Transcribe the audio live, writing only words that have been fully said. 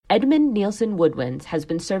Edmund Nielsen Woodwinds has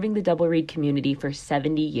been serving the double reed community for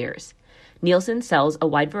 70 years. Nielsen sells a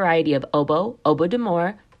wide variety of oboe, oboe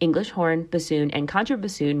d'amore, English horn, bassoon, and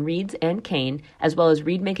contrabassoon reeds and cane, as well as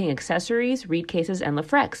reed-making accessories, reed cases, and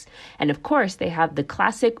lafrex. And of course, they have the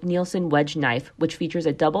classic Nielsen wedge knife, which features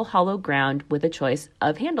a double hollow ground with a choice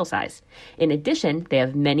of handle size. In addition, they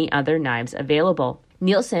have many other knives available.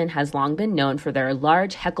 Nielsen has long been known for their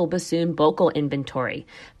large Heckel bassoon bocal inventory.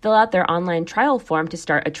 Fill out their online trial form to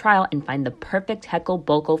start a trial and find the perfect Heckel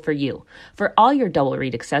bocal for you. For all your double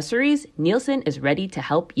reed accessories, Nielsen is ready to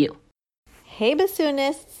help you. Hey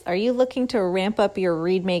bassoonists, are you looking to ramp up your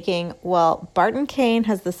reed making? Well, Barton Cane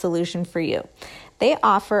has the solution for you. They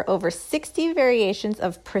offer over 60 variations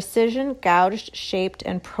of precision gouged, shaped,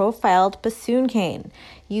 and profiled bassoon cane.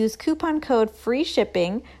 Use coupon code FREE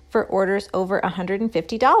SHIPPING for orders over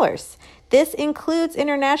 $150. This includes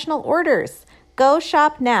international orders. Go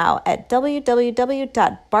shop now at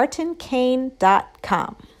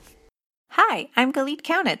www.bartoncane.com. Hi, I'm Galit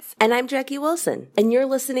Kaunitz. And I'm Jackie Wilson, and you're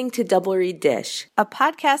listening to Double Reed Dish, A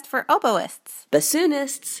podcast for oboists,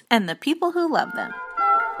 bassoonists, and the people who love them.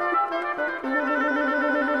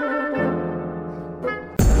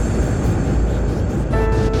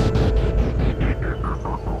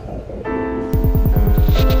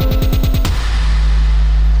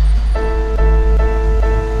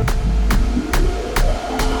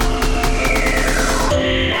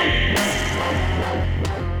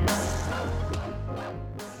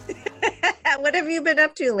 What have you been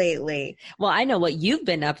up to lately? Well, I know what you've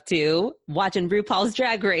been up to, watching RuPaul's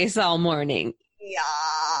Drag Race all morning. Yeah.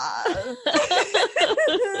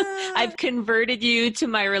 I've converted you to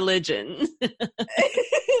my religion.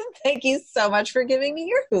 Thank you so much for giving me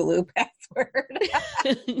your Hulu password.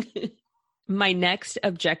 My next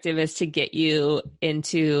objective is to get you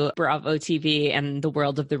into Bravo TV and the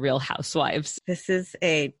world of the Real Housewives. This is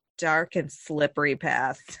a dark and slippery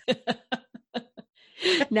path.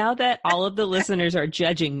 Now that all of the listeners are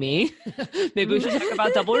judging me, maybe we should talk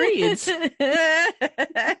about double reeds.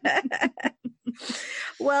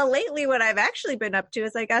 Well, lately what I've actually been up to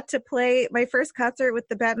is I got to play my first concert with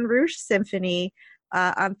the Baton Rouge Symphony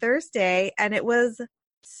on Thursday, and it was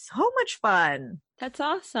so much fun. That's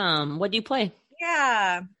awesome. What do you play?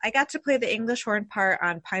 Yeah, I got to play the English horn part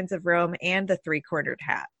on Pines of Rome and the three-cornered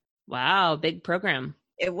hat. Wow, big program.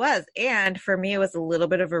 It was. And for me, it was a little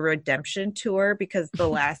bit of a redemption tour because the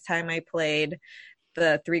last time I played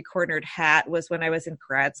the three-cornered hat was when I was in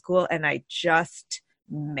grad school and I just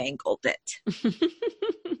mangled it.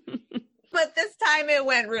 But this time it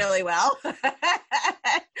went really well.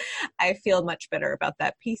 I feel much better about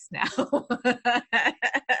that piece now.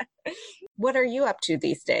 What are you up to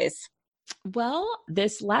these days? Well,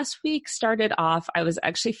 this last week started off, I was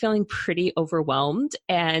actually feeling pretty overwhelmed,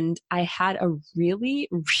 and I had a really,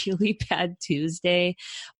 really bad Tuesday.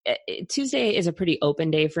 Tuesday is a pretty open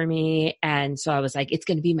day for me. And so I was like, it's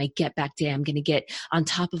going to be my get back day. I'm going to get on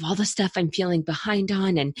top of all the stuff I'm feeling behind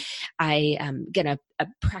on. And I am going to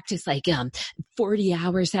practice like 40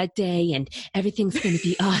 hours that day and everything's going to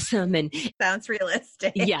be awesome. And sounds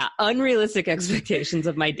realistic. Yeah. Unrealistic expectations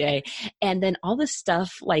of my day. And then all this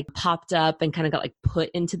stuff like popped up and kind of got like put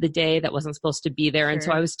into the day that wasn't supposed to be there. Sure. And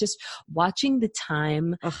so I was just watching the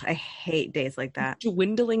time. Oh, I hate days like that.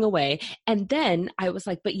 Dwindling away. And then I was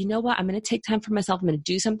like, but you know what? I'm going to take time for myself. I'm going to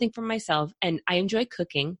do something for myself. And I enjoy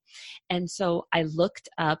cooking. And so I looked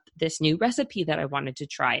up this new recipe that I wanted to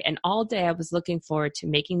try. And all day I was looking forward to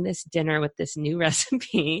making this dinner with this new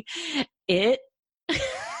recipe. It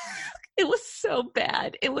was so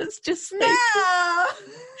bad. It was just like, no!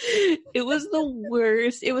 It was the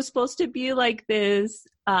worst. It was supposed to be like this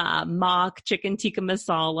mock chicken tikka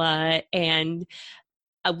masala. And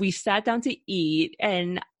we sat down to eat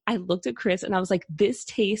and I looked at Chris and I was like, this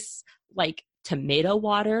tastes like tomato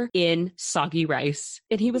water in soggy rice.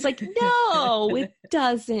 And he was like, no, it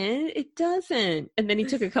doesn't. It doesn't. And then he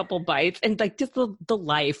took a couple bites and like just the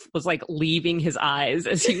life was like leaving his eyes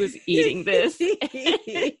as he was eating this.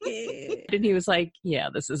 And he was like, yeah,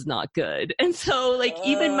 this is not good. And so like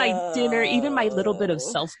even my dinner, even my little bit of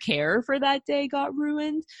self-care for that day got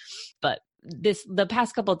ruined. But the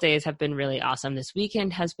past couple of days have been really awesome. This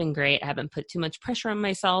weekend has been great. I haven't put too much pressure on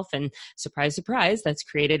myself, and surprise, surprise, that's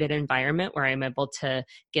created an environment where I'm able to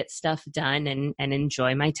get stuff done and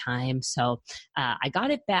enjoy my time. So I got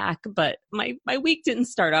it back, but my week didn't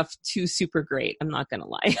start off too super great. I'm not going to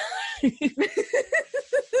lie.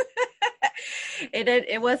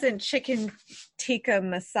 It wasn't chicken tikka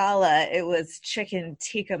masala. It was chicken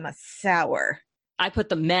tikka masour. I put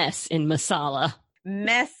the mess in masala.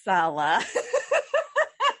 Masala.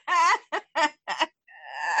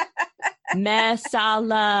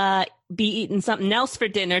 Masala, be eating something else for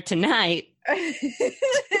dinner tonight.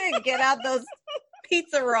 Get out those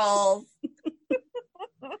pizza rolls.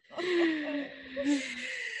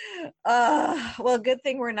 Well, good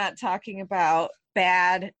thing we're not talking about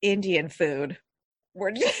bad Indian food.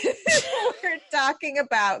 We're talking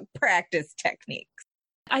about practice techniques.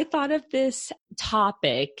 I thought of this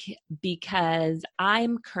topic because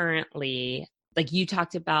I'm currently, like you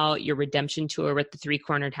talked about your redemption tour with the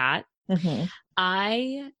three-cornered hat. Mm-hmm.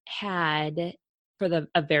 I had, for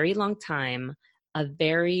a very long time, a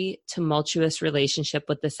very tumultuous relationship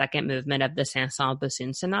with the second movement of the Saint-Saëns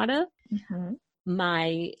Bassoon Sonata. Mm-hmm.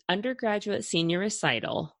 My undergraduate senior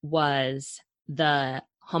recital was the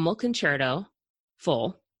Hummel Concerto,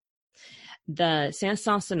 full, the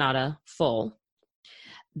Saint-Saëns Sonata, full,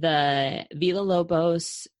 the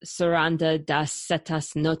Villa-Lobos Saranda das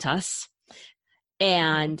Setas Notas,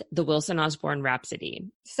 and the Wilson Osborne Rhapsody.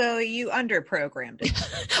 So you underprogrammed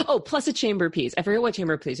it. Oh, plus a chamber piece. I forget what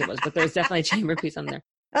chamber piece it was, but there's definitely a chamber piece on there.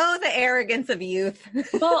 Oh, the arrogance of youth.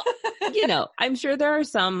 Well, I'm sure there are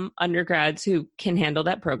some undergrads who can handle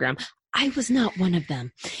that program. I was not one of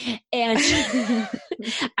them. And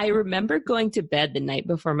I remember going to bed the night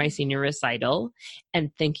before my senior recital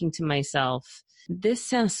and thinking to myself, this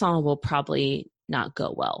Saint-Saëns will probably not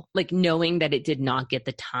go well. Like knowing that it did not get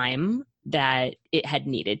the time that it had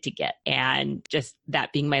needed to get. And just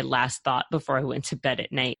that being my last thought before I went to bed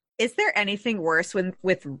at night. Is there anything worse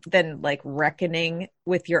than like reckoning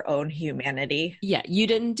with your own humanity? Yeah, you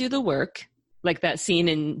didn't do the work. Like that scene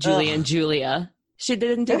in Julia and Julia. She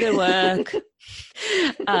didn't do the work.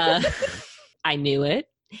 I knew it.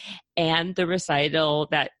 And the recital,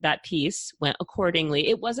 that piece went accordingly.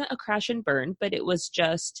 It wasn't a crash and burn, but it was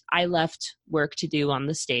just, I left work to do on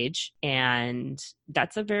the stage. And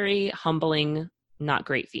that's a very humbling, not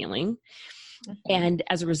great feeling. Mm-hmm. And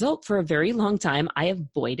as a result, for a very long time, I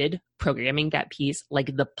avoided programming that piece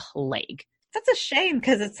like the plague. That's a shame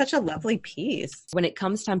because it's such a lovely piece. When it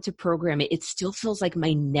comes time to program it, it still feels like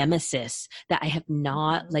my nemesis that I have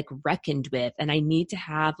not like reckoned with. And I need to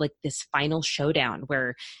have like this final showdown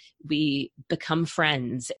where we become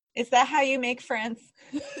friends. Is that how you make friends?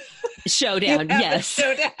 Showdown, yes.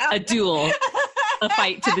 Showdown. A duel, a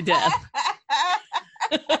fight to the death.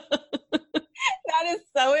 That is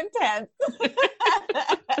so intense.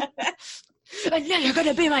 And then you're going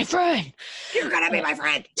to be my friend. You're going to be my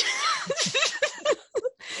friend.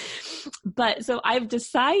 But so I've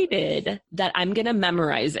decided that I'm going to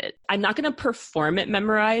memorize it. I'm not going to perform it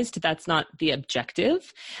memorized. That's not the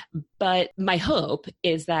objective. But my hope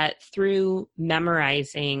is that through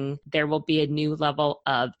memorizing, there will be a new level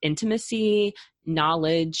of intimacy,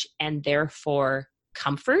 knowledge, and therefore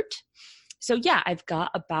comfort. So yeah, I've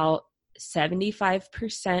got about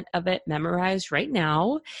 75% of it memorized right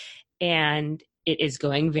now. And it is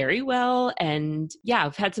going very well. And yeah,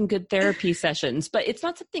 I've had some good therapy sessions, but it's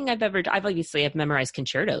not something I've memorized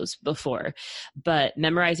concertos before, but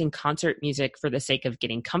memorizing concert music for the sake of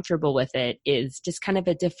getting comfortable with it is just kind of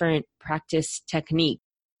a different practice technique.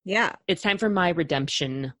 Yeah. It's time for my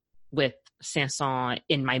redemption with Saint-Saëns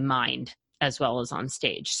in my mind as well as on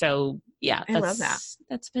stage. So yeah, I love that.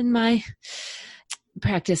 That's been my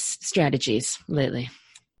practice strategies lately.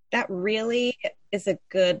 That really is a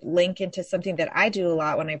good link into something that I do a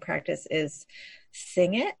lot when I practice is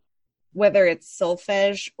sing it, whether it's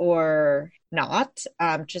solfege or not.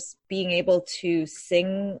 Just being able to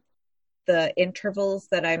sing the intervals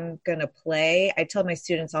that I'm going to play. I tell my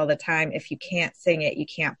students all the time, if you can't sing it, you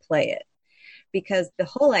can't play it. Because the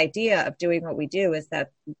whole idea of doing what we do is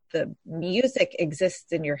that the music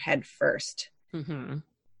exists in your head first. Mm-hmm.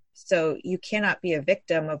 So you cannot be a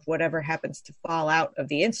victim of whatever happens to fall out of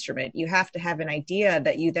the instrument. You have to have an idea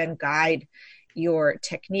that you then guide your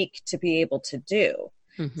technique to be able to do.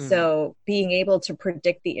 Mm-hmm. So being able to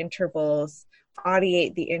predict the intervals,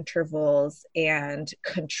 audiate the intervals, and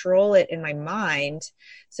control it in my mind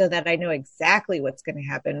so that I know exactly what's going to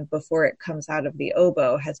happen before it comes out of the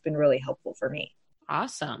oboe has been really helpful for me.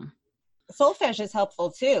 Awesome. Solfege is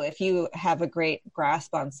helpful too if you have a great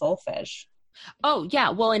grasp on solfege. Oh, yeah.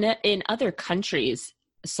 Well, in other countries,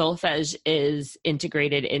 solfege is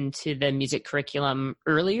integrated into the music curriculum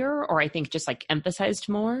earlier, or I think just like emphasized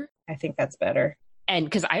more. I think that's better. And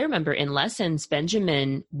because I remember in lessons,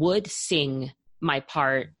 Benjamin would sing my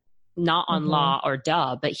part, not on la or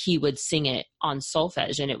da, but he would sing it on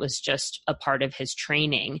solfege. And it was just a part of his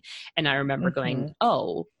training. And I remember going,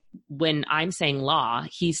 oh, when I'm saying la,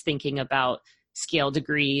 he's thinking about scale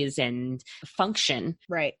degrees and function.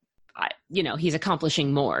 Right. He's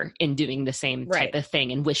accomplishing more in doing the same type of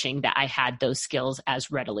thing and wishing that I had those skills as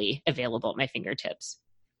readily available at my fingertips.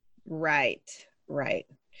 Right, right.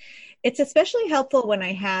 It's especially helpful when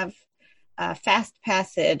I have fast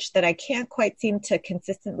passage that I can't quite seem to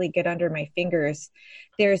consistently get under my fingers.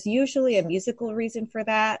 There's usually a musical reason for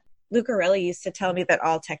that. Lucarelli used to tell me that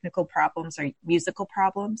all technical problems are musical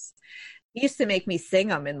problems. He used to make me sing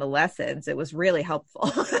them in the lessons. It was really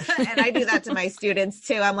helpful. And I do that to my students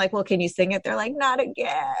too. I'm like, well, can you sing it? They're like, not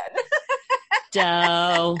again.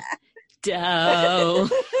 Doe.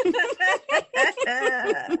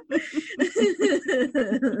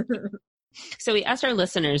 So we asked our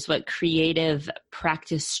listeners what creative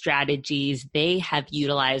practice strategies they have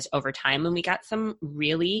utilized over time, and we got some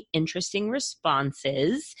really interesting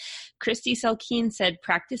responses. Christy Selkeen said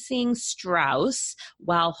practicing Strauss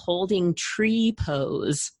while holding tree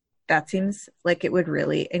pose. That seems like it would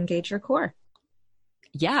really engage your core.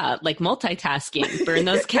 Yeah, like multitasking, burn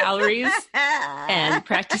those calories and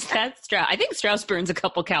practice that Strauss. I think Strauss burns a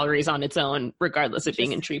couple calories on its own, regardless of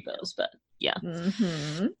being in tree pose, but yeah.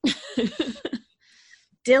 Mm-hmm.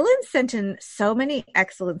 Dylan sent in so many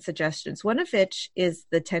excellent suggestions, one of which is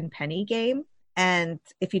the 10 penny game. And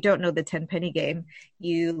if you don't know the 10 penny game,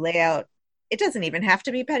 you lay out, it doesn't even have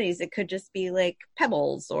to be pennies. It could just be like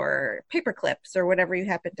pebbles or paper clips or whatever you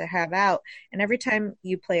happen to have out. And every time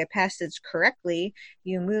you play a passage correctly,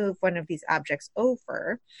 you move one of these objects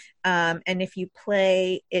over. And if you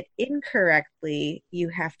play it incorrectly, you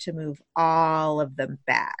have to move all of them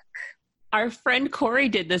back. Our friend Corey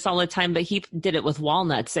did this all the time, but he did it with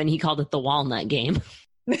walnuts and he called it the walnut game.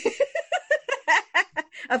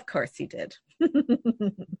 Of course he did.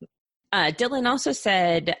 Dylan also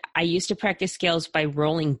said, I used to practice scales by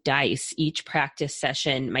rolling dice each practice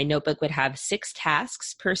session. My notebook would have 6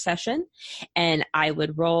 tasks per session, and I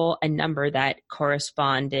would roll a number that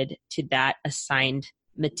corresponded to that assigned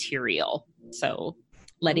material. So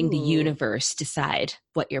letting the universe decide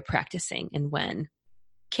what you're practicing and when.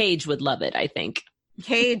 Cage would love it, I think.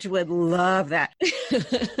 Cage would love that.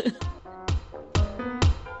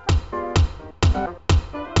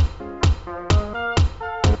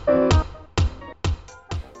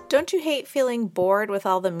 Don't you hate feeling bored with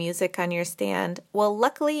all the music on your stand? Well,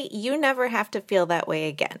 luckily, you never have to feel that way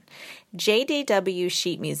again. JDW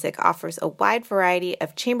Sheet Music offers a wide variety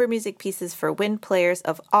of chamber music pieces for wind players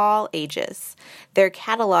of all ages. Their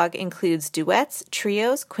catalog includes duets,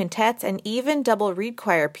 trios, quintets, and even double reed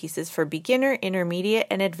choir pieces for beginner, intermediate,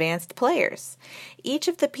 and advanced players. Each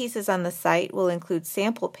of the pieces on the site will include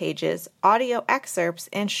sample pages, audio excerpts,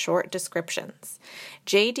 and short descriptions.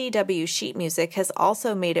 JDW Sheet Music has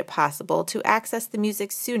also made it possible to access the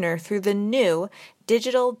music sooner through the new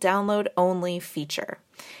Digital Download Only feature.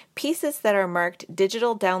 Pieces that are marked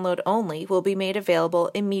Digital Download Only will be made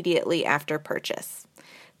available immediately after purchase.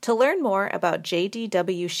 To learn more about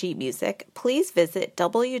JDW Sheet Music, please visit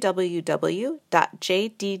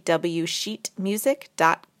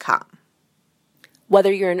www.jdwsheetmusic.com.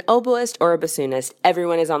 Whether you're an oboist or a bassoonist,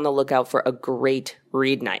 everyone is on the lookout for a great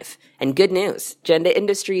reed knife. And good news, Genda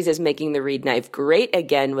Industries is making the reed knife great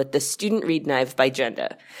again with the Student Reed Knife by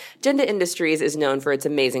Genda. Genda Industries is known for its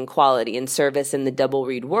amazing quality and service in the double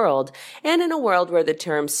reed world, and in a world where the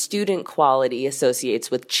term student quality associates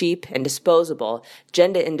with cheap and disposable,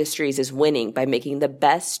 Genda Industries is winning by making the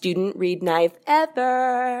best student reed knife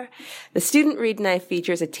ever. The Student Reed Knife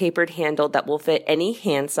features a tapered handle that will fit any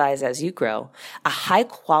hand size as you grow, a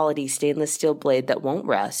high-quality stainless steel blade that won't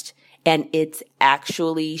rust, and it's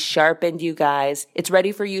actually sharpened, you guys. It's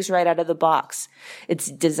ready for use right out of the box. It's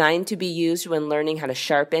designed to be used when learning how to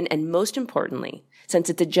sharpen, and most importantly, since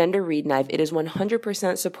it's a Genda reed knife, it is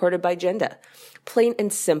 100% supported by Genda. Plain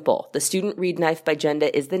and simple, the Student Reed Knife by Genda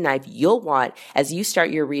is the knife you'll want as you start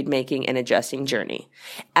your reed making and adjusting journey.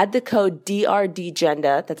 Add the code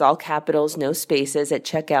DRDGenda, that's all capitals, no spaces, at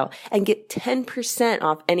checkout, and get 10%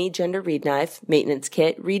 off any Genda reed knife, maintenance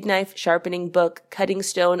kit, reed knife, sharpening book, cutting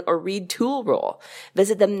stone, or reed tool roll.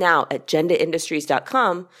 Visit them now at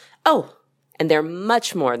gendaindustries.com. Oh, and they're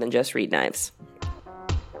much more than just reed knives.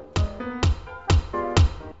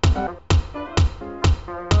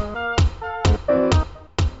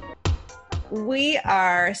 We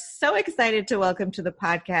are so excited to welcome to the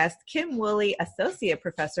podcast Kim Woolley, Associate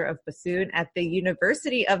Professor of Bassoon at the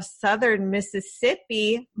University of Southern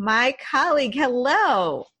Mississippi, my colleague.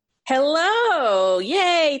 Hello. Hello.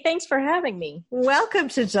 Yay. Thanks for having me. Welcome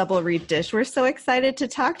to Double Reed Dish. We're so excited to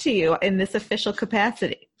talk to you in this official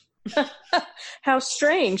capacity. How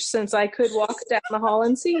strange, since I could walk down the hall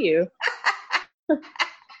and see you.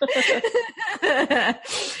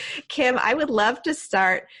 Kim, I would love to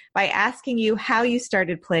start by asking you how you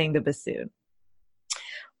started playing the bassoon.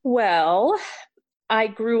 Well, I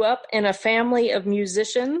grew up in a family of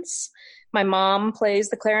musicians. My mom plays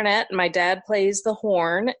the clarinet, and my dad plays the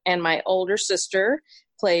horn, and my older sister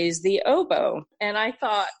plays the oboe. And I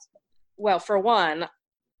thought, well, for one,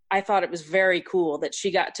 I thought it was very cool that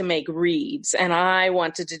she got to make reeds, and I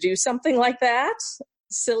wanted to do something like that.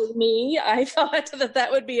 Silly me. I thought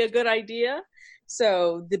that would be a good idea.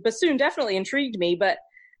 So the bassoon definitely intrigued me. But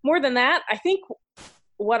more than that, I think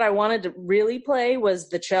what I wanted to really play was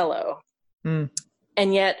the cello. Mm.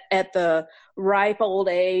 And yet at the ripe old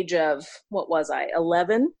age of,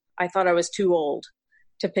 11, I thought I was too old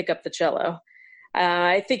to pick up the cello.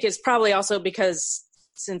 I think it's probably also because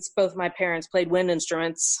since both my parents played wind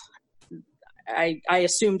instruments, I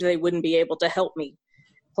assumed they wouldn't be able to help me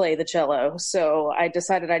play the cello. So I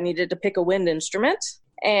decided I needed to pick a wind instrument,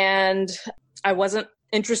 and I wasn't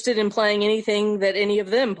interested in playing anything that any of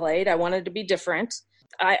them played. I wanted to be different.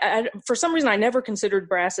 I for some reason, I never considered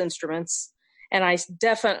brass instruments, and I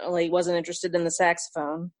definitely wasn't interested in the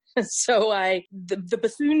saxophone. So the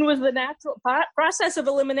bassoon was the natural process of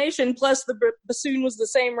elimination, plus the bassoon was the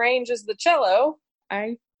same range as the cello.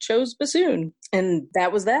 I chose bassoon, and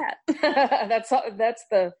that was that. That's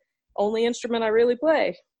the only instrument I really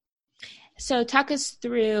play. So talk us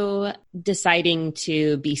through deciding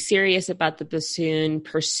to be serious about the bassoon,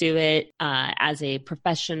 pursue it as a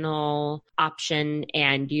professional option,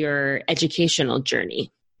 and your educational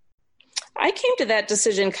journey. I came to that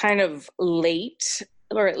decision kind of late,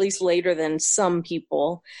 or at least later than some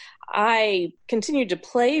people. I continued to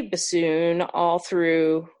play bassoon all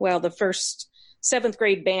through, the first 7th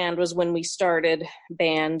grade band was when we started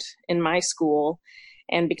band in my school.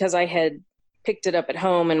 And because I had picked it up at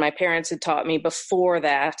home and my parents had taught me before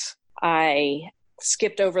that, I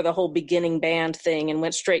skipped over the whole beginning band thing and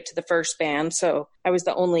went straight to the first band. So I was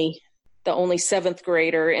the only 7th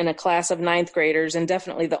grader in a class of 9th graders, and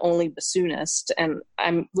definitely the only bassoonist. And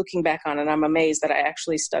I'm looking back on it, I'm amazed that I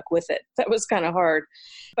actually stuck with it. That was kind of hard,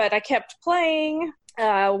 but I kept playing.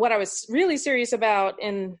 What I was really serious about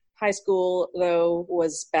in high school, though,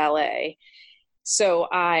 was So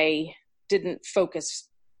I didn't focus.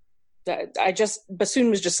 Bassoon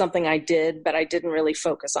was just something I did, but I didn't really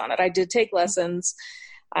focus on it. I did take lessons.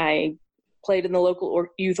 I played in the local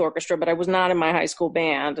youth orchestra, but I was not in my high school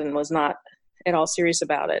band and was not at all serious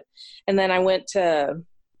about it. And then I went to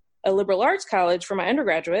a liberal arts college for my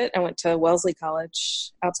undergraduate. I went to Wellesley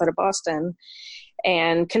College outside of Boston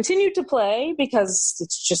and continued to play because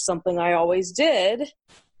it's just something I always did,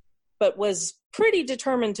 but was pretty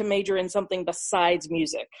determined to major in something besides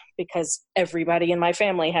music because everybody in my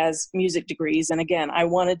family has music degrees. And again, I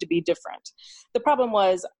wanted to be different. The problem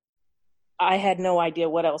was I had no idea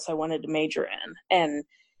what else I wanted to major in. And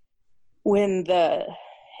when the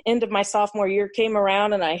end of my sophomore year came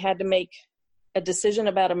around and I had to make a decision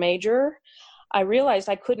about a major, I realized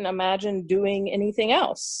I couldn't imagine doing anything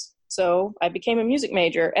else. So I became a music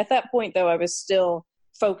major. At that point, though, I was still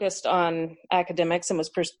focused on academics and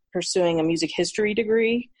was pursuing a music history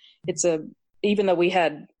degree. Even though we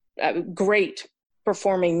had great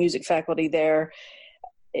performing music faculty there,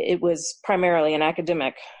 it was primarily an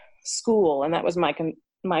academic school, and that was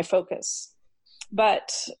my focus.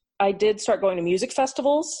 But I did start going to music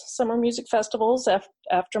festivals, summer music festivals.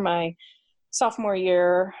 After my sophomore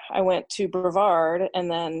year, I went to Brevard,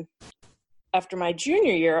 and then after my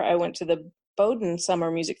junior year, I went to the Bowdoin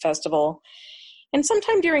Summer Music Festival. And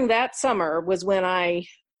sometime during that summer was when I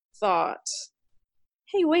thought,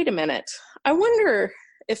 hey, wait a minute. I wonder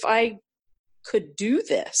if I could do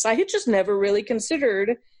this. I had just never really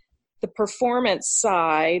considered the performance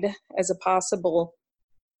side as a possible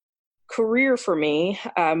career for me.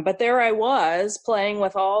 But there I was playing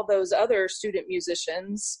with all those other student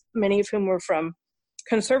musicians, many of whom were from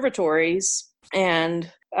conservatories,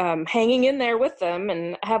 and hanging in there with them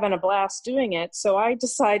and having a blast doing it. So I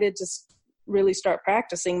decided to really start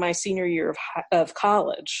practicing my senior year of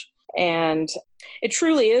college. And it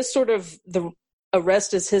truly is sort of a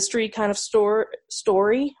rest is history kind of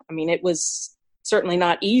story. I mean, it was certainly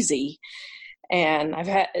not easy. And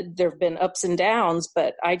there have been ups and downs,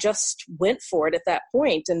 but I just went for it at that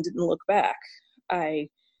point and didn't look back. I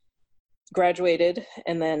graduated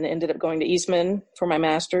and then ended up going to Eastman for my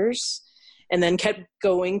master's, and then kept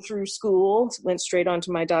going through school, went straight on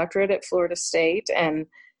to my doctorate at Florida State, and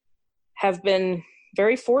have been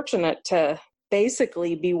very fortunate to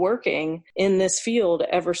basically be working in this field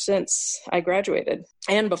ever since I graduated.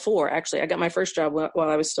 And before, actually, I got my first job while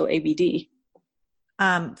I was still ABD.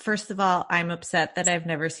 First of all, I'm upset that I've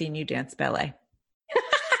never seen you dance ballet.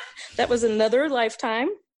 That was another lifetime.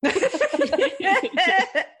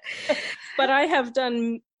 But I have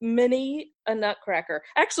done many a nutcracker.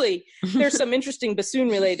 Actually, there's some interesting bassoon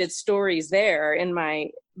related stories there in my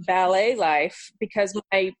ballet life, because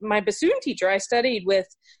my bassoon teacher, I studied with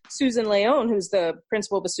Susan Leon, who's the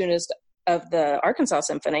principal bassoonist of the Arkansas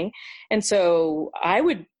Symphony. And so I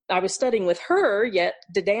was studying with her, yet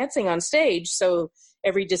dancing on stage. So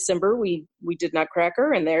every December we did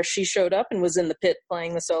Nutcracker, and there she showed up and was in the pit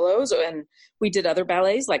playing the solos. And we did other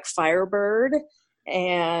ballets like Firebird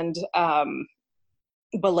and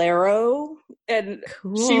Bolero, and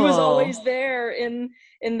Cool. She was always there in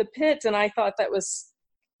the pit. And I thought that was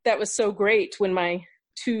so great when my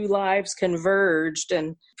two lives converged. And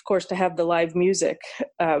of course, to have the live music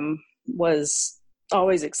was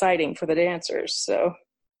always exciting for the dancers. So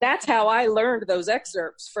that's how I learned those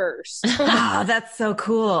excerpts first. Oh, that's so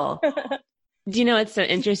cool. Do you know what's so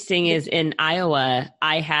interesting is in Iowa,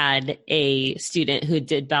 I had a student who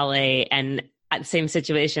did ballet, and at the same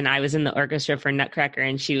situation, I was in the orchestra for Nutcracker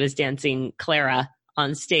and she was dancing Clara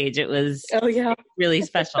on stage. It was really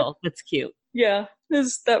special. That's cute. Yeah,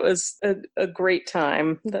 that was a great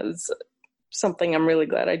time. That was something I'm really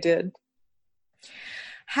glad I did.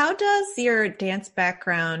 How does your dance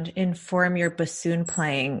background inform your bassoon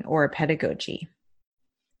playing or pedagogy?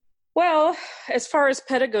 Well, as far as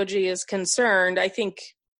pedagogy is concerned, I think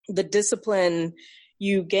the discipline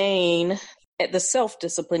you gain, the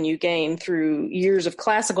self-discipline you gain through years of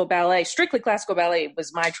classical ballet, strictly classical ballet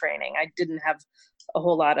was my training. I didn't have a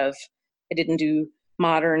whole lot I didn't do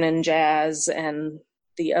modern and jazz and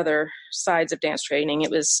the other sides of dance training. It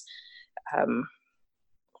was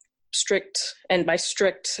strict, and by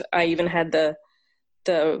strict, I even had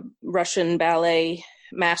the Russian ballet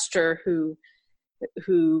master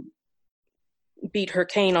who beat her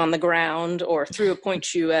cane on the ground or threw a point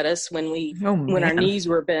shoe at us when when our knees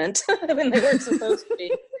were bent when they weren't supposed to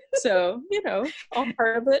be. So, all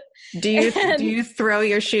part of it. Do you throw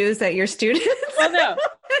your shoes at your students? Well,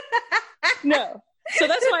 no. So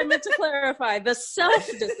that's why I meant to clarify the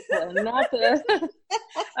self-discipline, not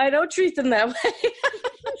I don't treat them that way.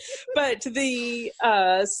 But the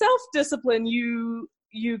self-discipline you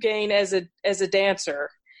gain as a dancer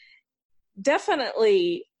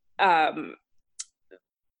definitely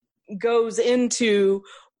goes into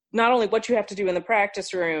not only what you have to do in the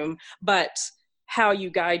practice room, but how you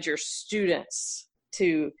guide your students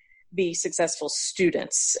to be successful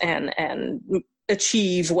students and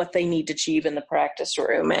achieve what they need to achieve in the practice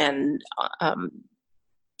room, and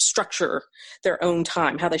structure their own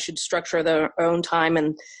time, how they should structure their own time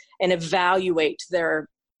and evaluate their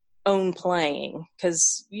own playing,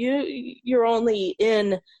 because you're only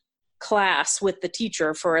in class with the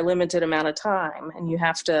teacher for a limited amount of time, and you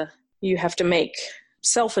have to make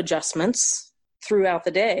self-adjustments throughout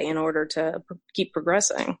the day in order to keep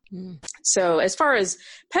progressing. So as far as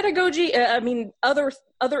pedagogy,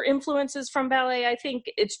 other influences from ballet, I think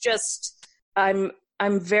it's just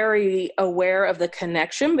I'm very aware of the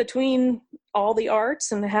connection between all the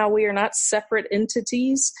arts and how we are not separate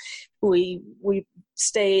entities. We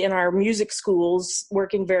stay in our music schools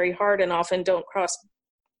working very hard and often don't cross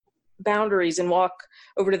boundaries and walk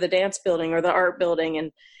over to the dance building or the art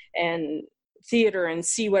building and theater and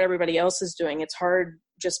see what everybody else is doing. It's hard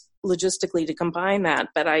just logistically to combine that,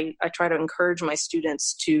 but I try to encourage my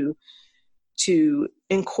students to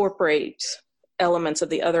incorporate elements of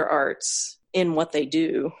the other arts in what they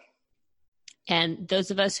do. And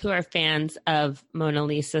those of us who are fans of Mona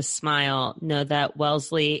Lisa's Smile know that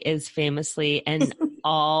Wellesley is famously an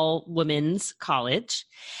all-women's college.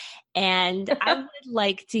 And I would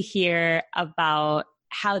like to hear about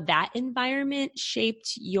how that environment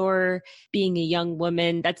shaped your being a young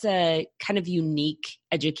woman. That's a kind of unique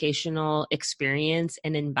educational experience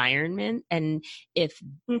and environment. And if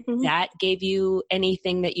that gave you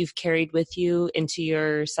anything that you've carried with you into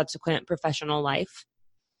your subsequent professional life?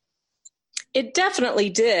 It definitely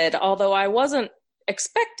did, although I wasn't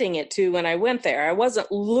expecting it to when I went there. I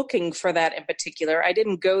wasn't looking for that in particular. I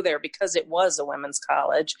didn't go there because it was a women's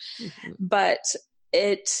college, but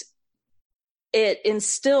it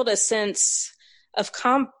instilled a sense of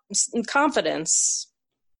confidence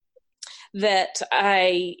that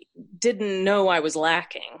I didn't know I was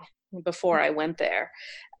lacking before I went there.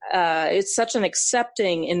 It's such an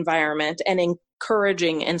accepting environment and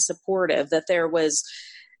encouraging and supportive that there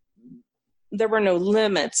were no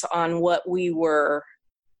limits on what we were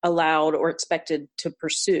allowed or expected to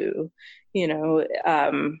pursue,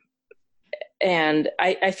 and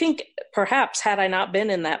I think perhaps had I not been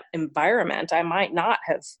in that environment, I might not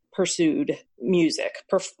have pursued music,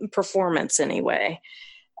 performance anyway.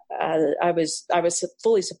 I was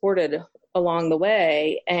fully supported along the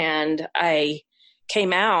way, and I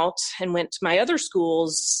came out and went to my other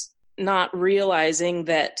schools, not realizing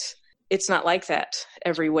that it's not like that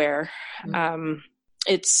everywhere.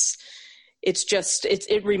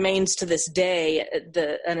 It remains to this day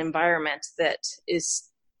an environment that is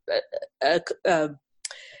a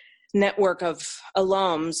network of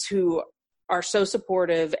alums who are so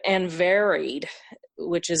supportive and varied,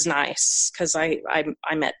 which is nice, because I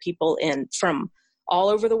met people from all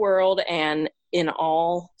over the world and in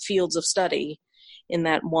all fields of study in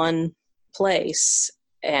that one place.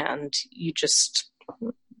 And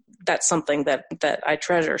that's something that I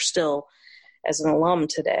treasure still as an alum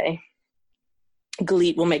today.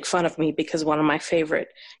 GLEAT will make fun of me because one of my favorite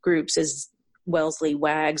groups is Wellesley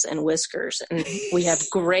Wags and Whiskers, and we have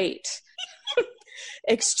great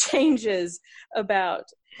exchanges about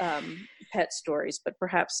pet stories, but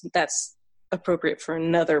perhaps that's appropriate for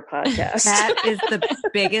another podcast. That is the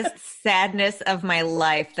biggest sadness of my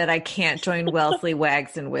life, that I can't join Wellesley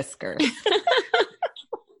Wags and Whiskers.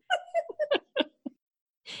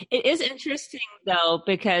 It is interesting, though,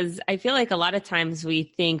 because I feel like a lot of times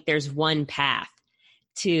we think there's one path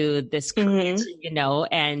to this career,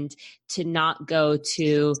 and to not go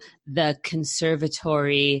to the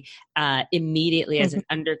conservatory immediately as an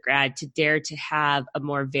undergrad, to dare to have a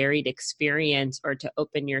more varied experience or to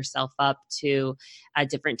open yourself up to a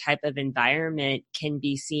different type of environment can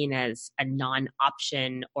be seen as a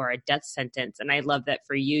non-option or a death sentence. And I love that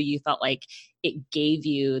for you, you felt like it gave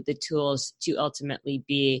you the tools to ultimately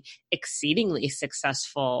be exceedingly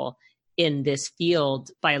successful in this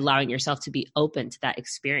field by allowing yourself to be open to that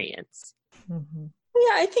experience. Mm-hmm.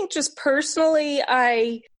 Yeah, I think just personally,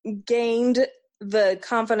 I gained the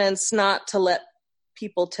confidence not to let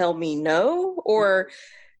people tell me no, or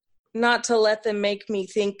not to let them make me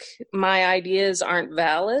think my ideas aren't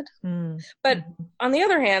valid. Mm-hmm. But on the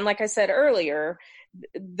other hand, like I said earlier,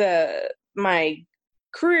 my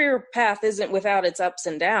career path isn't without its ups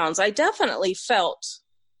and downs. I definitely felt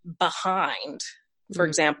behind. For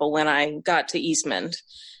example, when I got to Eastman,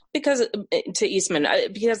 because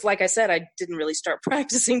like I said, I didn't really start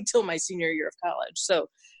practicing till my senior year of college. So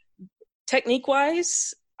technique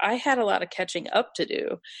wise, I had a lot of catching up to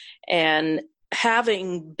do. And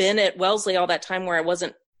having been at Wellesley all that time where I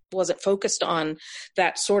wasn't focused on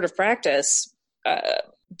that sort of practice,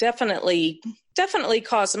 definitely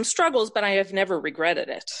caused some struggles, but I have never regretted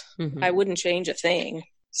it. Mm-hmm. I wouldn't change a thing.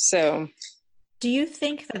 So do you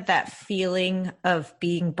think that feeling of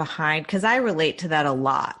being behind, because I relate to that a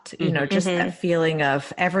lot, just that feeling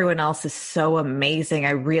of everyone else is so amazing, I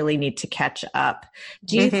really need to catch up.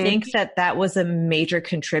 Do you think that was a major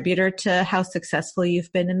contributor to how successful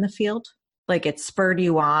you've been in the field? Like it spurred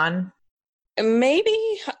you on?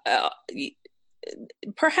 Maybe,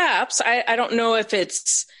 perhaps. I don't know if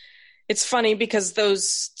it's funny because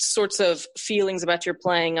those sorts of feelings about your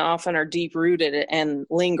playing often are deep rooted and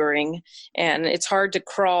lingering, and it's hard to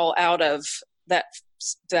crawl out of that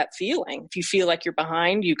feeling. If you feel like you're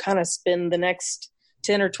behind, you kind of spend the next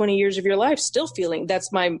 10 or 20 years of your life still feeling.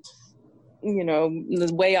 That's my, the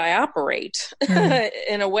way I operate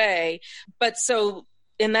in a way. But so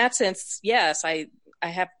in that sense, yes, I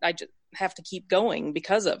just have to keep going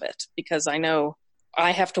because of it, because I know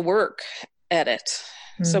I have to work at it.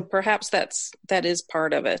 So perhaps that is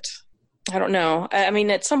part of it. I don't know. I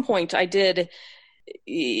mean, at some point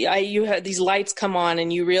you had these lights come on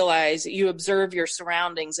and you realize, you observe your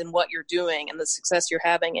surroundings and what you're doing and the success you're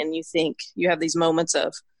having. And you think, you have these moments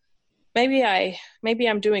of maybe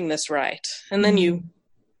I'm doing this right. And then you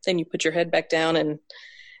put your head back down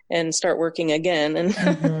and start working again.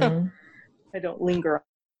 And I don't linger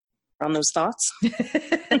on those thoughts.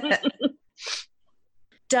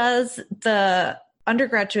 Does the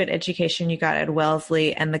undergraduate education you got at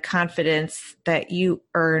Wellesley and the confidence that you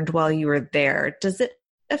earned while you were there, does it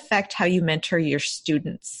affect how you mentor your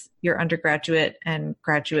students, your undergraduate and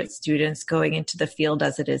graduate students going into the field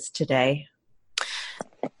as it is today?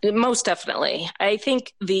 Most definitely. I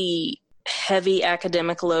think the heavy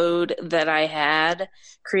academic load that I had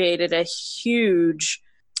created a huge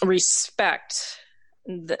respect.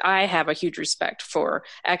 I have a huge respect for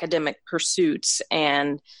academic pursuits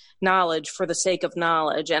and knowledge for the sake of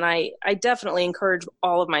knowledge. And I definitely encourage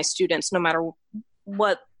all of my students, no matter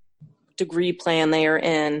what degree plan they are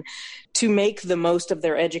in, to make the most of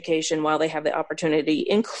their education while they have the opportunity,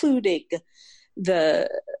 including the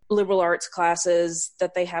liberal arts classes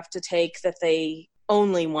that they have to take, that they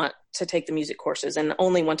only want to take the music courses and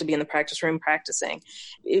only want to be in the practice room practicing.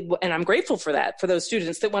 And I'm grateful for that, for those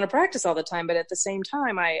students that want to practice all the time. But at the same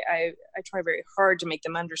time, I try very hard to make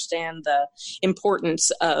them understand the importance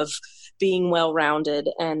of being well-rounded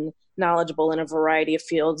and knowledgeable in a variety of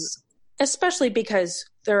fields. especially because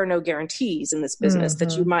there are no guarantees in this business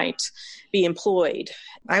that you might be employed.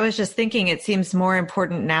 I was just thinking it seems more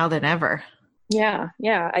important now than ever. Yeah.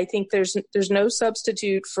 I think there's no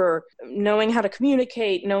substitute for knowing how to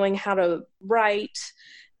communicate, knowing how to write,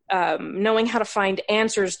 knowing how to find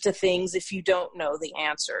answers to things if you don't know the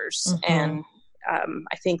answers. And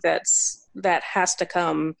I think that has to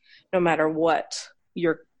come no matter what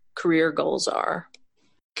your career goals are.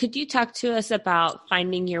 Could you talk to us about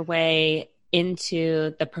finding your way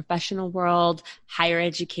into the professional world, higher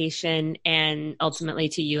education, and ultimately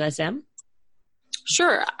to USM?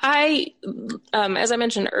 Sure. As I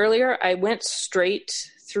mentioned earlier, I went straight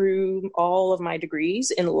through all of my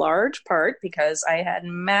degrees in large part because I had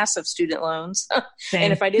massive student loans.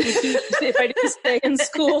 And if I didn't stay in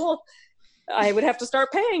school, I would have to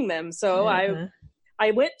start paying them. So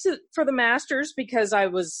I went for the master's because I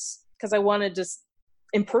wanted to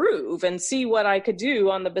improve and see what I could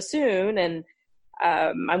do on the bassoon. And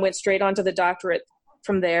I went straight on to the doctorate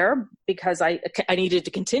from there because I needed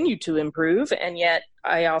to continue to improve. And yet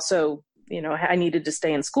I also, I needed to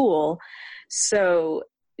stay in school. So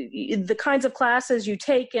the kinds of classes you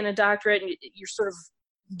take in a doctorate, you're sort of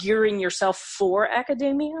gearing yourself for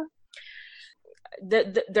academia.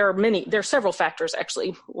 There are several factors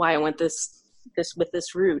actually why I went this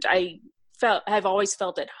route. I've always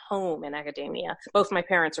felt at home in academia. Both my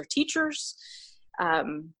parents are teachers.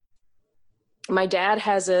 My dad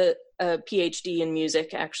has a PhD in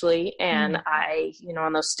music, actually, and I,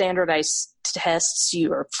 on those standardized tests,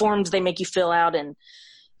 forms they make you fill out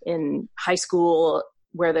in high school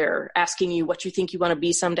where they're asking you what you think you want to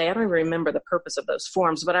be someday. I don't even remember the purpose of those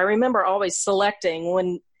forms, but I remember always selecting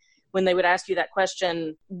when they would ask you that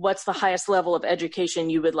question, what's the highest level of education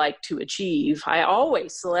you would like to achieve? I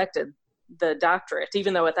always selected the doctorate,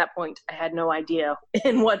 even though at that point I had no idea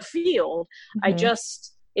in what field.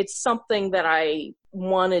 It's something that I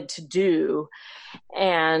wanted to do.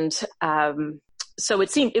 And so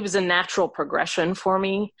it was a natural progression for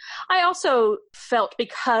me. I also felt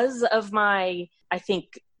because of my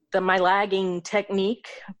lagging technique,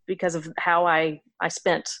 because of how I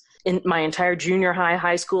spent in my entire junior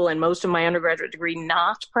high school, and most of my undergraduate degree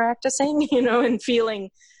not practicing, and feeling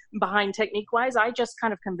behind technique wise, I just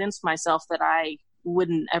kind of convinced myself that I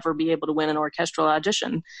wouldn't ever be able to win an orchestral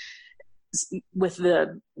audition with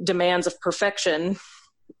the demands of perfection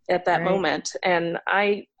at that moment. And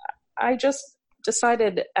I just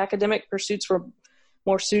decided academic pursuits were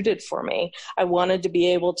more suited for me. I wanted to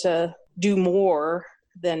be able to do more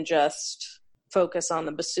than just focus on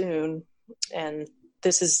the bassoon. And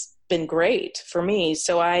this has been great for me.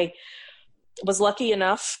 So I was lucky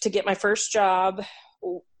enough to get my first job,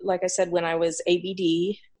 like I said, when I was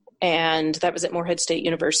ABD, and that was at Morehead State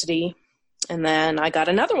University. And then I got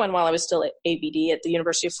another one while I was still at ABD at the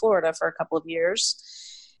University of Florida for a couple of years.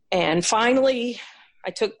 And finally, I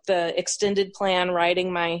took the extended plan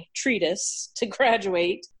writing my treatise to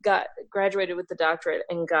graduated with the doctorate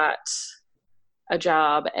and got a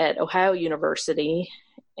job at Ohio University.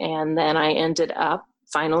 And then I ended up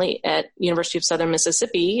finally at University of Southern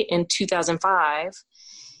Mississippi in 2005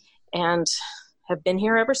 and have been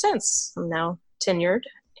here ever since. I'm now tenured,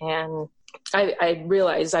 and I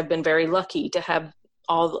realize I've been very lucky to have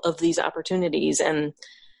all of these opportunities, and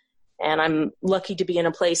I'm lucky to be in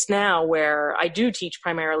a place now where I do teach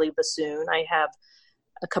primarily bassoon. I have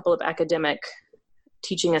a couple of academic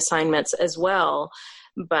teaching assignments as well,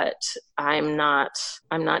 but I'm not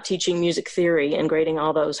teaching music theory and grading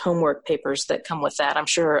all those homework papers that come with that. I'm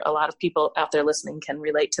sure a lot of people out there listening can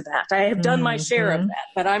relate to that. I have done my share of that,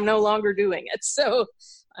 but I'm no longer doing it. So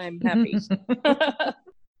I'm happy.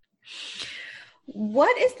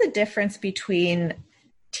 What is the difference between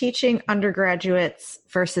teaching undergraduates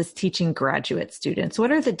versus teaching graduate students?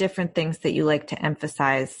 What are the different things that you like to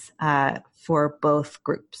emphasize for both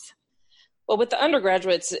groups? Well, with the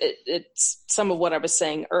undergraduates, it's some of what I was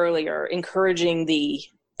saying earlier, encouraging the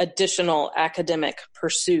additional academic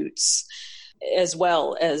pursuits as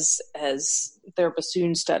well as their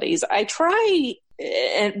bassoon studies. I try,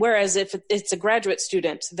 and whereas if it's a graduate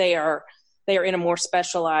student, they are in a more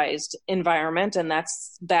specialized environment, and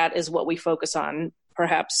that is what we focus on,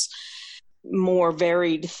 perhaps more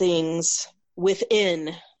varied things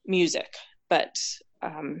within music, but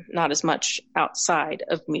not as much outside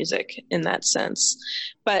of music in that sense.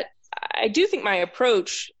 But I do think my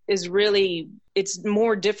approach is really, it's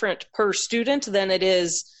more different per student than it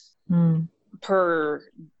is per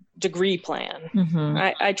degree plan.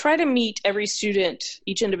 I try to meet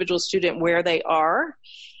each individual student where they are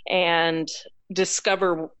and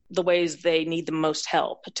discover the ways they need the most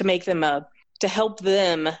help to help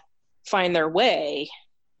them find their way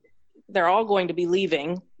they're all going to be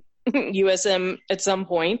leaving USM at some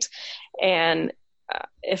point. And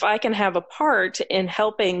if I can have a part in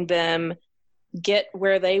helping them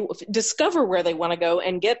discover where they want to go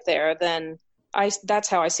and get there, then that's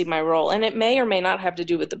how I see my role. And it may or may not have to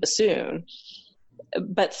do with the bassoon,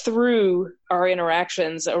 but through our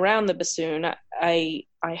interactions around the bassoon, I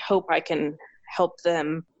hope I can help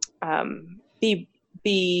them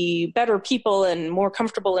be better people and more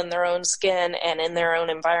comfortable in their own skin and in their own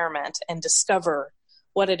environment, and discover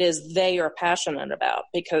what it is they are passionate about,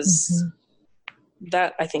 because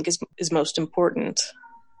that, I think, is most important.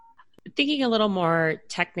 Thinking a little more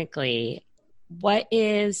technically, what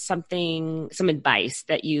is some advice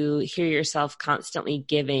that you hear yourself constantly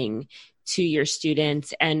giving to your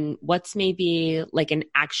students, and what's maybe like an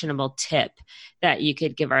actionable tip that you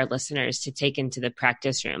could give our listeners to take into the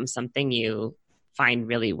practice room, something you find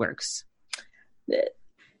really works?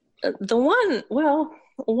 The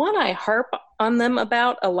one I harp on them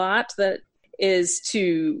about a lot, that is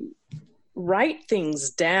to write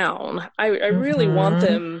things down. I really want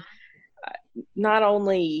them not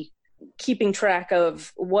only keeping track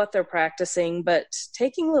of what they're practicing, but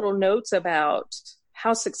taking little notes about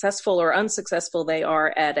how successful or unsuccessful they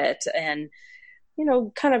are at it, and,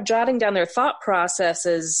 kind of jotting down their thought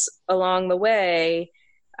processes along the way,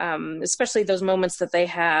 especially those moments that they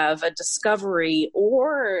have a discovery,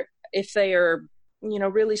 or if they are,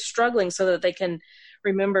 really struggling, so that they can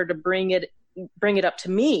remember to bring it up to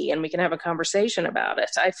me and we can have a conversation about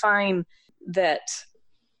it. I find that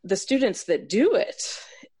the students that do it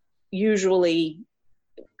usually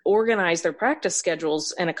organize their practice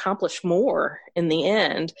schedules and accomplish more in the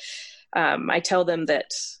end. I tell them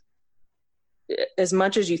that as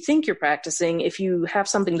much as you think you're practicing, if you have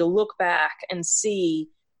something to look back and see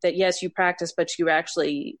that, yes, you practice, but you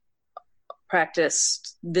actually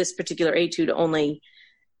practiced this particular etude only,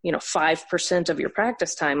 5% of your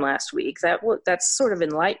practice time last week, that's sort of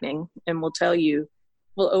enlightening, and will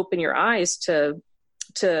open your eyes to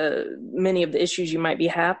many of the issues you might be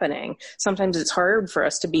happening. Sometimes it's hard for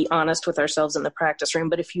us to be honest with ourselves in the practice room,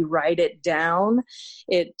 but if you write it down,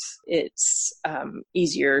 it's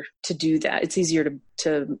easier to do that. It's easier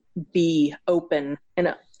to be open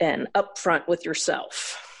and upfront with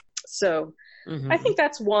yourself. So I think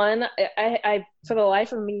that's one. I for the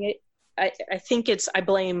life of me, I think I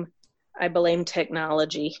blame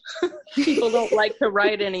technology. People don't like to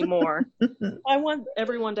write anymore. I want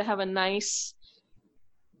everyone to have a nice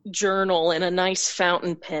journal and a nice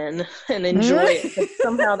fountain pen and enjoy it. But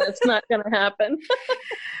somehow that's not going to happen.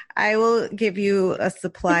 I will give you a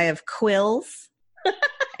supply of quills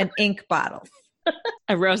and ink bottles.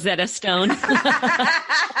 A Rosetta Stone.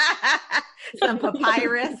 Some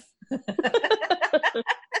papyrus.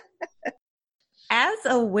 As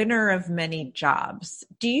a winner of many jobs,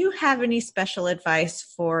 do you have any special advice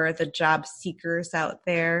for the job seekers out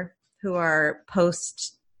there who are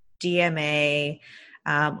post DMA,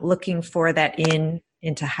 looking for that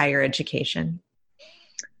into higher education?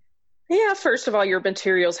 Yeah, first of all, your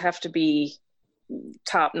materials have to be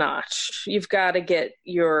top notch. You've got to get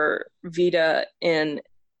your Vita in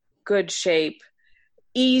good shape,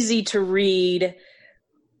 easy to read,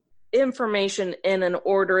 information in an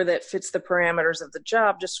order that fits the parameters of the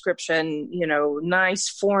job description, nice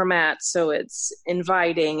format so it's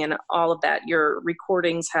inviting and all of that. Your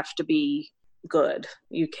recordings have to be good.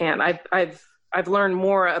 You can't. I've learned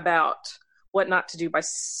more about what not to do by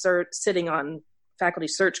sitting on faculty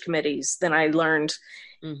search committees than I learned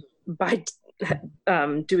by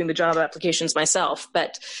doing the job applications myself.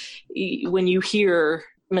 But when you hear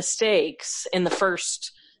mistakes in the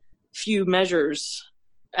first few measures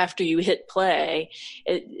after you hit play,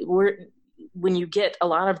 when you get a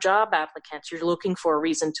lot of job applicants, you're looking for a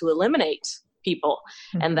reason to eliminate people.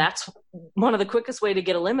 And that's one of the quickest way to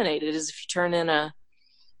get eliminated is if you turn in a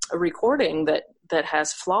recording that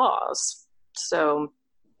has flaws. So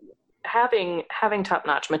having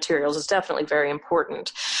top-notch materials is definitely very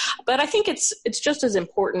important. But I think it's just as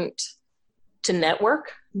important to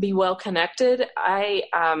network, be well connected.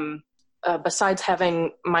 Besides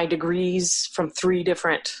having my degrees from 3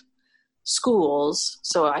 different schools,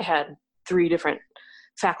 so I had 3 different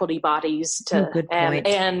faculty bodies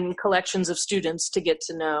and collections of students to get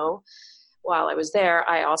to know while I was there.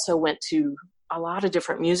 I also went to a lot of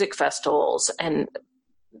different music festivals and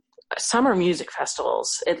summer music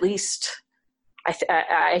festivals. At least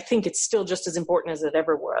I think it's still just as important as it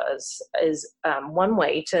ever was, is one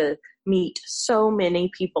way to meet so many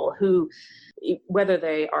people who, whether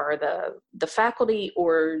they are the faculty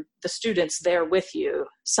or the students there with you,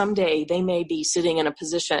 someday they may be sitting in a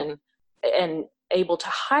position and able to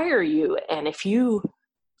hire you. And if you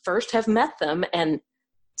first have met them and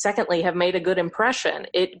secondly have made a good impression,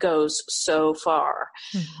 it goes so far.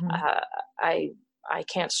 I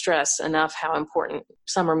can't stress enough how important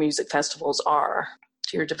summer music festivals are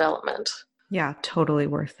to your development. Yeah, totally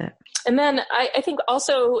worth it. And then I think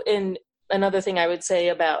also in another thing I would say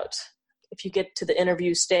about if you get to the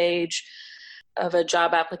interview stage of a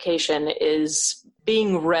job application is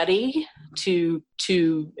being ready to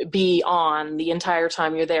be on the entire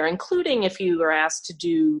time you're there, including if you are asked to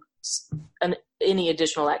do any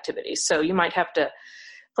additional activities. So you might have to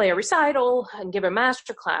play a recital and give a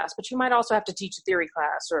master class, but you might also have to teach a theory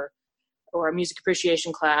class or a music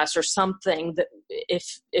appreciation class or something that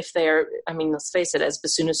if they're, I mean, let's face it, as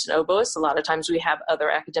bassoonists and oboists, a lot of times we have other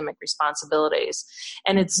academic responsibilities.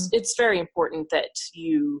 And it's very important that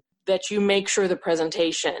you make sure the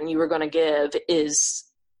presentation you are going to give is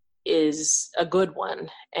a good one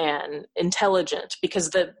and intelligent,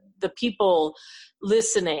 because the people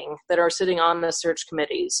listening that are sitting on the search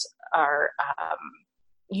committees are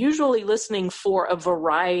usually listening for a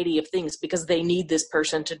variety of things because they need this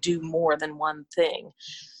person to do more than one thing.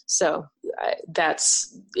 So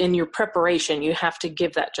that's in your preparation, you have to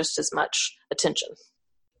give that just as much attention.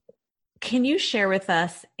 Can you share with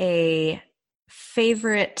us a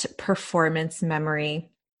favorite performance memory?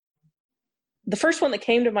 The first one that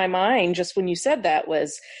came to my mind just when you said that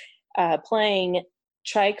was playing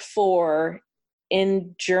Tchaik 4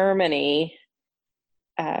 in Germany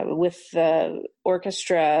with the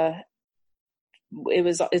orchestra.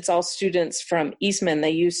 It's all students from Eastman.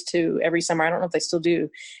 They used to every summer, I don't know if they still do,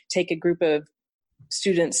 take a group of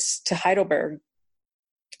students to Heidelberg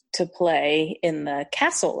to play in the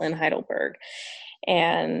castle in Heidelberg.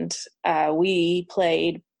 And we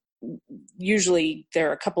played, usually there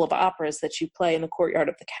are a couple of operas that you play in the courtyard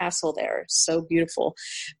of the castle there. It's so beautiful.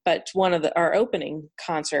 But one of our opening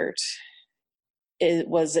concert, it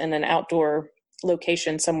was in an outdoor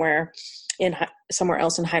location somewhere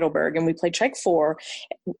else in Heidelberg, and we played Tchaik 4.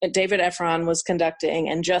 David Efron was conducting,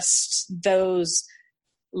 and just those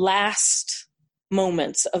last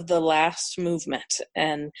moments of the last movement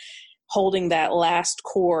and holding that last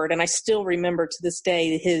chord. And I still remember to this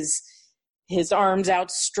day his arms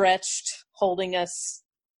outstretched, holding us,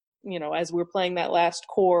 as we were playing that last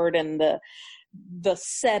chord, and the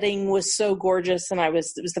setting was so gorgeous. And it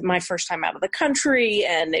was my first time out of the country,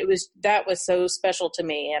 and that was so special to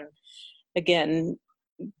me. And again,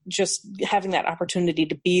 just having that opportunity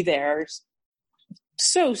to be there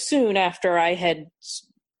so soon after I had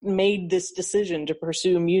made this decision to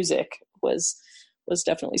pursue music was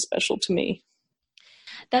definitely special to me.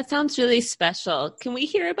 That sounds really special. Can we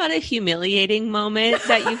hear about a humiliating moment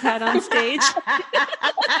that you've had on stage?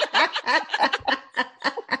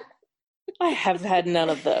 I have had none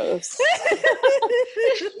of those.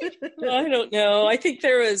 I don't know. I think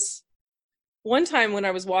there was one time when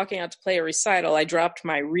I was walking out to play a recital, I dropped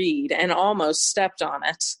my reed and almost stepped on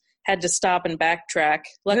it. Had to stop and backtrack.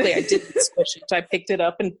 Luckily, I didn't squish it. So I picked it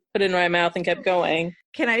up and put it in my mouth and kept going.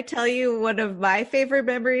 Can I tell you one of my favorite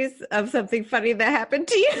memories of something funny that happened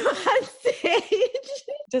to you on stage?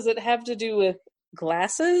 Does it have to do with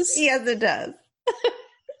glasses? Yes, it does.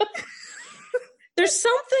 There's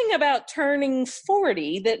something about turning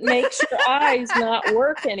 40 that makes your eyes not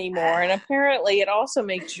work anymore. And apparently it also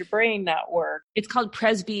makes your brain not work. It's called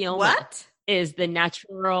presbyoma. What? Is the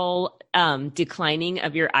natural declining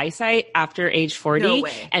of your eyesight after age 40. No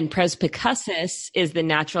way. And presbycusis is the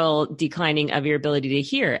natural declining of your ability to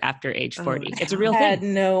hear after age 40. It's a real thing. I had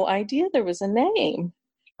no idea there was a name.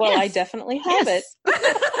 Well, yes. I definitely have it.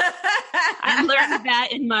 I learned that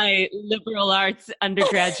in my liberal arts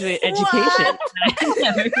undergraduate education. I've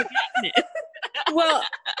never forgotten it. Well,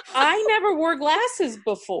 I never wore glasses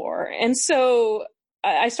before. And so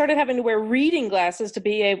I started having to wear reading glasses to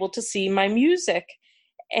be able to see my music.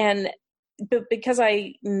 But because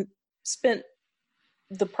I spent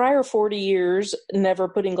the prior 40 years never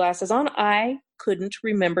putting glasses on, I couldn't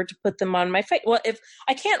remember to put them on my face. Well, if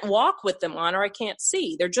I can't walk with them on or I can't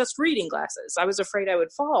see, they're just reading glasses. I was afraid I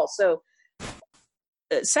would fall. So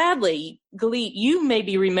sadly, Galit, you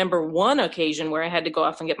maybe remember one occasion where I had to go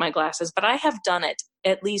off and get my glasses, but I have done it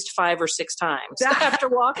at least 5 or 6 times. After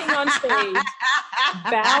walking on stage,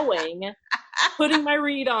 bowing, putting my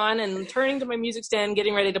reed on and turning to my music stand,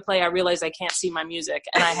 getting ready to play, I realize I can't see my music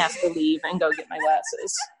and I have to leave and go get my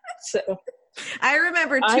glasses. So I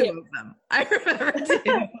remember 2 of them. I remember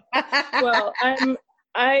 2. Well,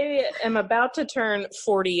 I am about to turn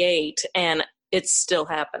 48 and it's still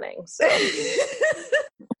happening. So.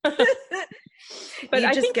 But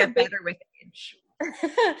I just get better with age.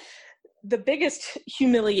 The biggest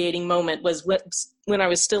humiliating moment was when I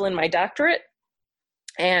was still in my doctorate.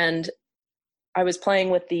 And I was playing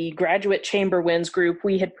with the Graduate Chamber Winds group.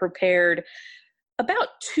 We had prepared about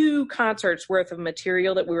 2 concerts worth of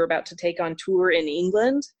material that we were about to take on tour in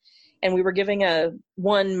England. And we were giving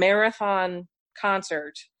one marathon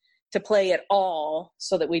concert to play it all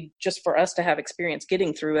so that for us to have experience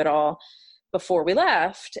getting through it all before we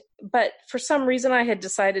left. But for some reason, I had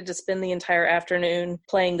decided to spend the entire afternoon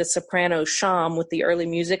playing the soprano sham with the early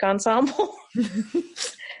music ensemble.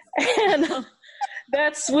 And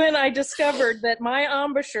that's when I discovered that my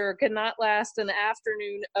embouchure could not last an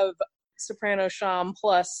afternoon of soprano sham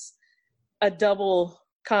plus a double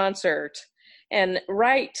concert. And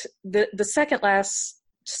the second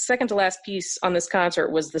to last piece on this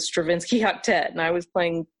concert was the Stravinsky Octet, and I was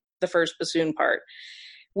playing the first bassoon part.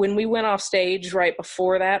 When we went off stage right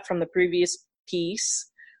before that from the previous piece,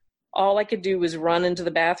 all I could do was run into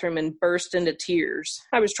the bathroom and burst into tears.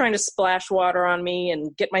 I was trying to splash water on me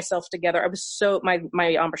and get myself together. I was my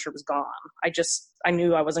embouchure was gone. I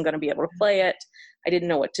knew I wasn't going to be able to play it. I didn't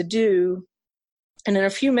know what to do. And in a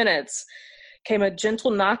few minutes came a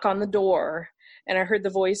gentle knock on the door, and I heard the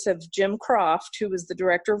voice of Jim Croft, who was the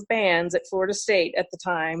director of bands at Florida State at the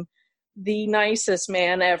time, the nicest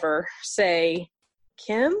man ever, say,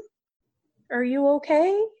 "Kim, are you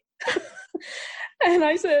okay?" And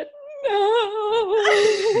I said, "No."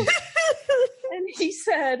 And he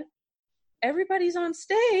said, "Everybody's on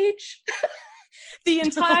stage." The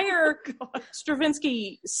entire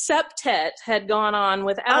Stravinsky septet had gone on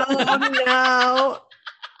without me. Oh, no.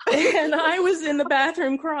 And I was in the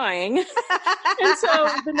bathroom crying. And so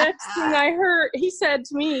the next thing I heard, he said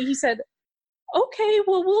to me, "Okay,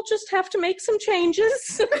 well, we'll just have to make some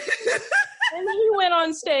changes." And he went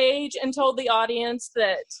on stage and told the audience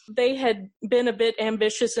that they had been a bit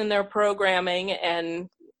ambitious in their programming, and,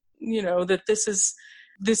 that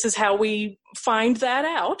this is how we find that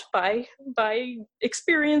out, by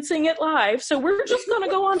experiencing it live. So we're just going to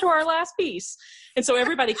go on to our last piece. And so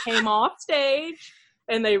everybody came off stage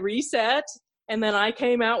and they reset. And then I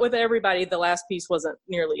came out with everybody. The last piece wasn't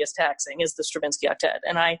nearly as taxing as the Stravinsky Octet.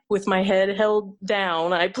 And I, with my head held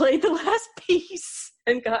down, I played the last piece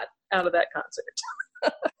and got out of that concert.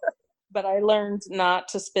 But I learned not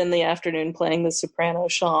to spend the afternoon playing the soprano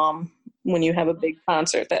sham when you have a big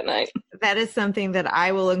concert that night. That is something that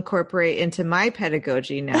I will incorporate into my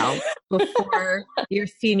pedagogy now. Before your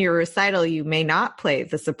senior recital, you may not play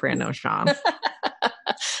the soprano sham.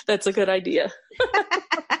 That's a good idea.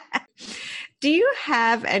 Do you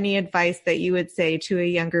have any advice that you would say to a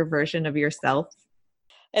younger version of yourself?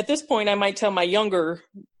 At this point, I might tell my younger,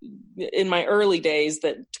 in my early days,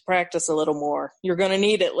 that to practice a little more. You're going to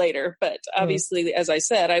need it later. But obviously, as I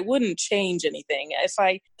said, I wouldn't change anything. If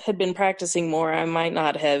I had been practicing more, I might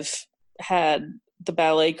not have had the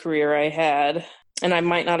ballet career I had. And I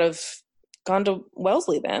might not have gone to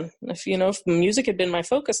Wellesley then. If music had been my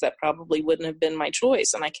focus, that probably wouldn't have been my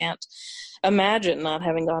choice. And I can't imagine not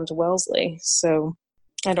having gone to Wellesley. So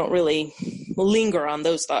I don't really linger on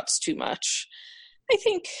those thoughts too much. I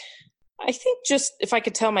think just if I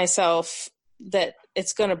could tell myself that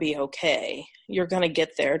it's going to be okay, you're going to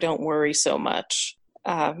get there, don't worry so much,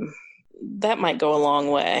 that might go a long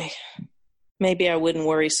way. Maybe I wouldn't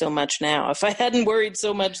worry so much now if I hadn't worried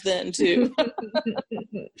so much then too.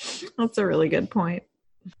 That's a really good point.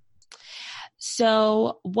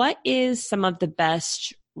 So what is some of the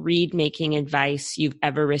best reed making advice you've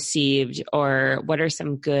ever received, or what are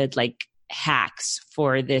some good hacks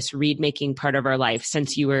for this reed making part of our life,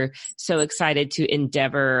 since you were so excited to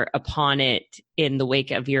endeavor upon it in the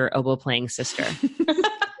wake of your oboe playing sister?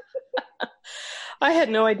 I had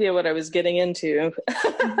no idea what I was getting into.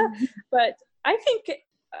 But I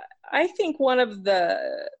think one of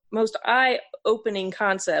the most eye-opening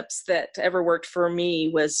concepts that ever worked for me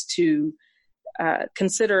was to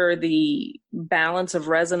consider the balance of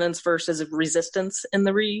resonance versus resistance in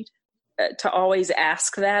the reed. To always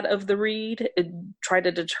ask that of the reed, try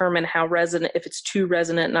to determine how resonant, if it's too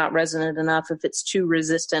resonant, not resonant enough, if it's too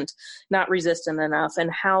resistant, not resistant enough,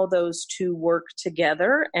 and how those two work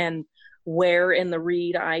together, and where in the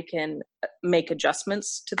reed I can make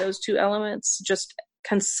adjustments to those two elements. Just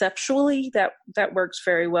conceptually, that works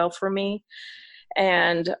very well for me.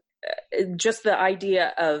 And just the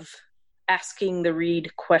idea of asking the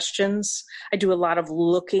reed questions. I do a lot of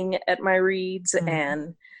looking at my reeds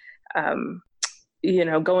and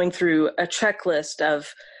going through a checklist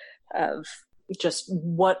of just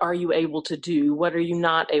what are you able to do? What are you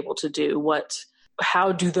not able to do?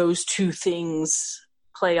 How do those two things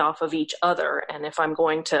play off of each other? And if I'm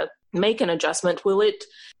going to make an adjustment, will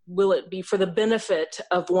it be for the benefit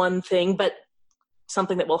of one thing, but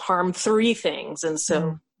something that will harm three things? And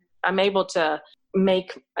so I'm able to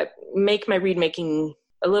make my read making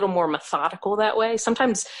a little more methodical that way.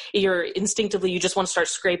 Sometimes you just want to start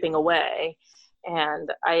scraping away. And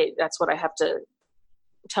that's what I have to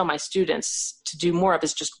tell my students to do more of,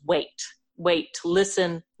 is just wait,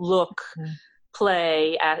 listen, look,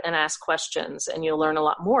 play, and ask questions. And you'll learn a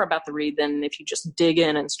lot more about the read than if you just dig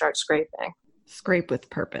in and start scraping. Scrape with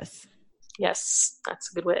purpose. Yes,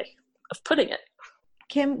 that's a good way of putting it.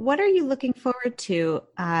 Kim, what are you looking forward to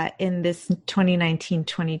in this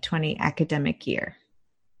 2019-2020 academic year?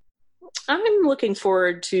 I'm looking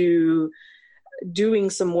forward to doing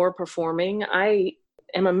some more performing. I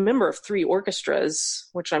am a member of 3 orchestras,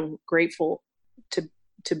 which I'm grateful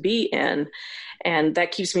to be in, and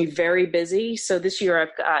that keeps me very busy. So this year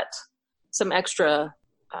I've got some extra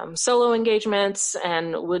solo engagements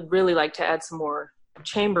and would really like to add some more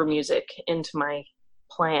chamber music into my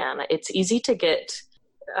plan. It's easy to get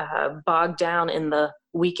bogged down in the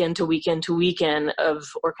weekend to weekend to weekend of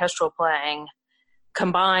orchestral playing,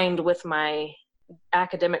 combined with my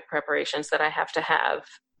academic preparations that I have to have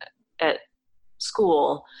at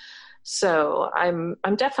school. So I'm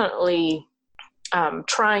definitely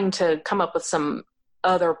trying to come up with some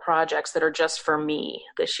other projects that are just for me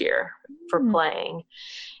this year for playing,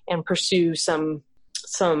 and pursue some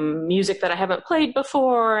music that I haven't played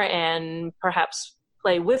before, and perhaps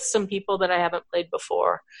play with some people that I haven't played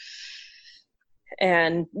before,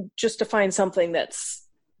 and just to find something that's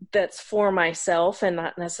for myself and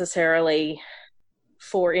not necessarily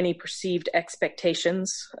for any perceived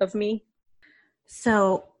expectations of me.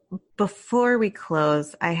 So before we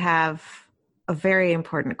close, I have a very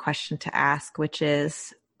important question to ask, which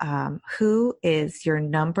is, who is your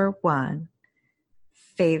number one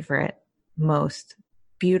favorite, most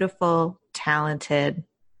beautiful, talented,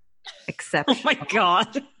 exceptional? Oh my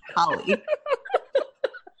God. Holly.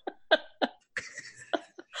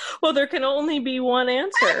 Well, there can only be one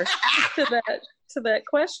answer to that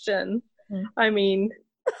question. I mean,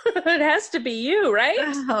 it has to be you, right?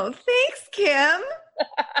 Oh, thanks, Kim.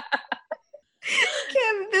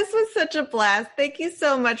 Kim, this was such a blast. Thank you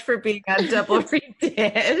so much for being on Double Read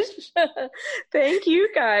Dish. Thank you,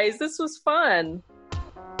 guys. This was fun.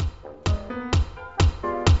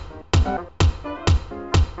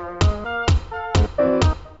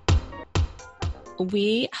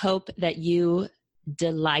 We hope that you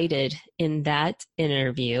delighted in that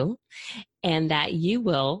interview, and that you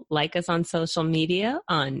will like us on social media,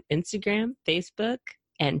 on Instagram, Facebook,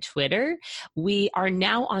 and Twitter. We are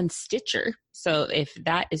now on Stitcher. So if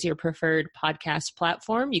that is your preferred podcast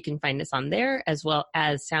platform, you can find us on there, as well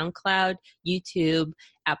as SoundCloud, YouTube,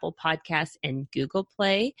 Apple Podcasts, and Google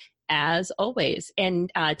Play, as always.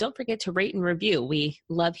 And don't forget to rate and review. We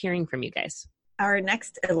love hearing from you guys. Our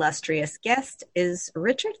next illustrious guest is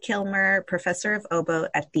Richard Kilmer, professor of oboe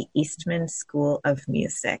at the Eastman School of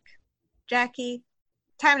Music. Jackie,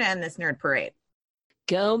 time to end this nerd parade.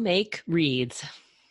 Go make reads.